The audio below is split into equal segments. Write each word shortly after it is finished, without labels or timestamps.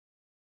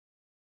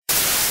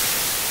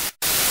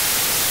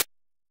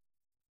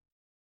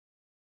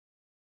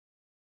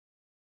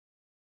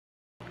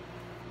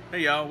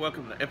Hey y'all,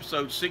 welcome to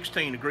episode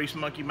 16 of Grease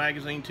Monkey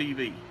Magazine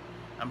TV.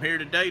 I'm here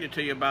today to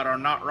tell you about our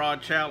Knot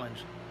Rod Challenge.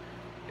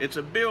 It's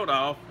a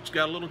build-off. It's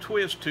got a little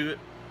twist to it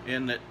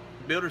in that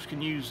builders can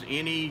use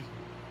any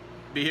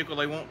vehicle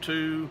they want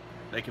to.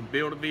 They can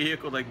build a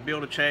vehicle, they can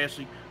build a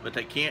chassis, but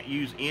they can't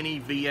use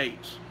any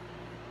V8s.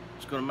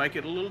 It's going to make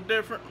it a little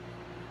different.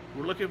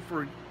 We're looking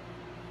for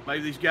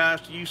maybe these guys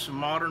to use some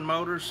modern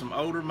motors, some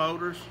older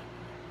motors,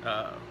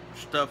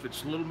 stuff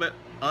that's a little bit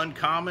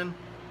uncommon.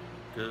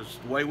 Because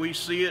the way we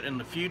see it in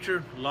the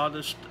future, a lot of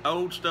this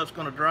old stuff's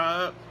going to dry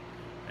up,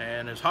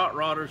 and as hot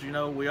rodders, you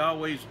know, we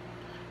always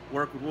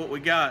work with what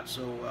we got.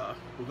 So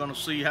we're going to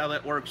see how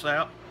that works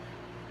out,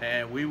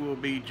 and we will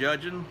be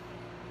judging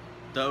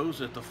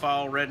those at the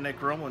Fall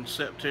Redneck Rumble in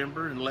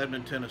September in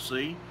Lebanon,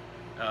 Tennessee.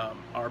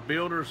 Our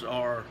builders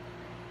are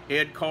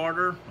Ed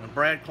Carter and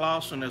Brad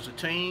Clausen as a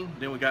team.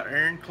 Then we got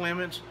Aaron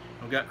Clements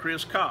and we got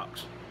Chris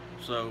Cox.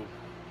 So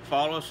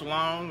follow us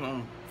along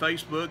on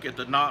Facebook at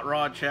the Knot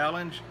Rod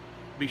Challenge.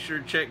 Be sure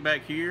to check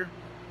back here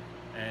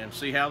and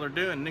see how they're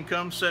doing. And then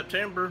come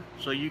September,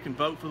 so you can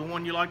vote for the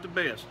one you like the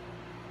best.